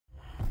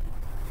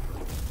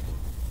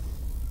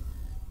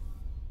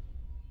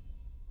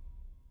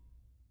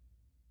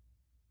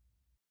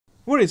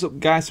What is up,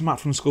 guys? I'm Matt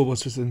from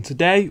Schoolbusters, and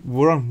today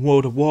we're on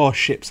World of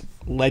Warships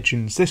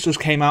Legends. This just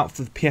came out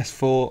for the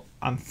PS4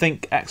 and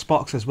think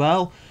Xbox as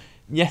well.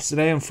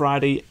 Yesterday on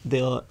Friday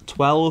the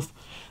 12th,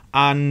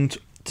 and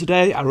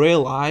today I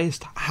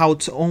realised how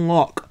to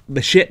unlock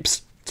the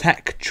ship's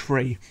tech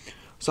tree.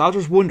 So I was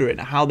just wondering,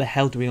 how the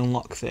hell do we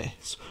unlock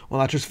this?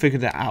 Well, I just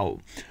figured it out.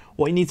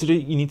 What you need to do,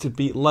 you need to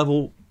be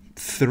level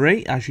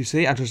 3, as you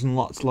see. I just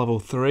unlocked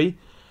level 3.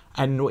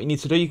 And what you need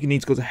to do, you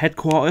need to go to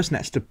headquarters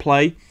next to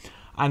play.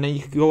 And then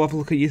you can go have a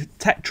look at your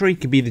tech tree.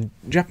 It could be the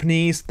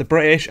Japanese, the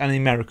British, and the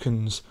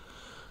Americans.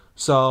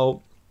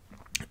 So,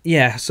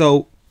 yeah,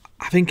 so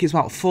I think it's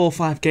about 4 or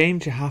 5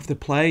 games you have to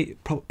play.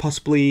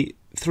 Possibly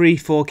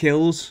 3-4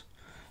 kills.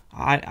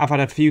 I've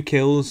had a few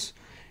kills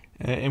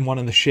in one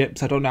of the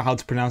ships. I don't know how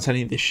to pronounce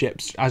any of the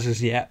ships as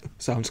of yet,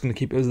 so I'm just going to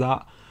keep it as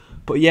that.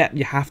 But yeah,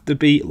 you have to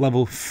be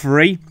level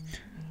 3.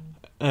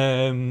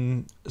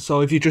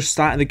 So if you're just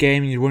starting the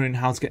game and you're wondering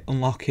how to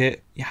unlock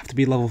it, you have to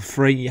be level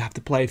 3. You have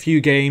to play a few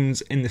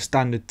games in the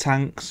standard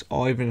tanks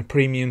or even a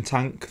premium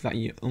tank that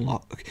you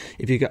unlock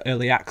if you get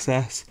early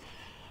access.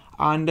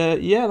 And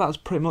yeah, that's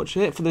pretty much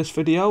it for this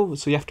video.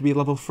 So you have to be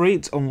level 3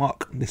 to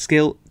unlock the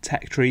skill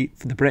tech tree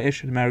for the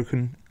British,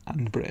 American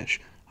and British.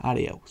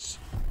 Adios.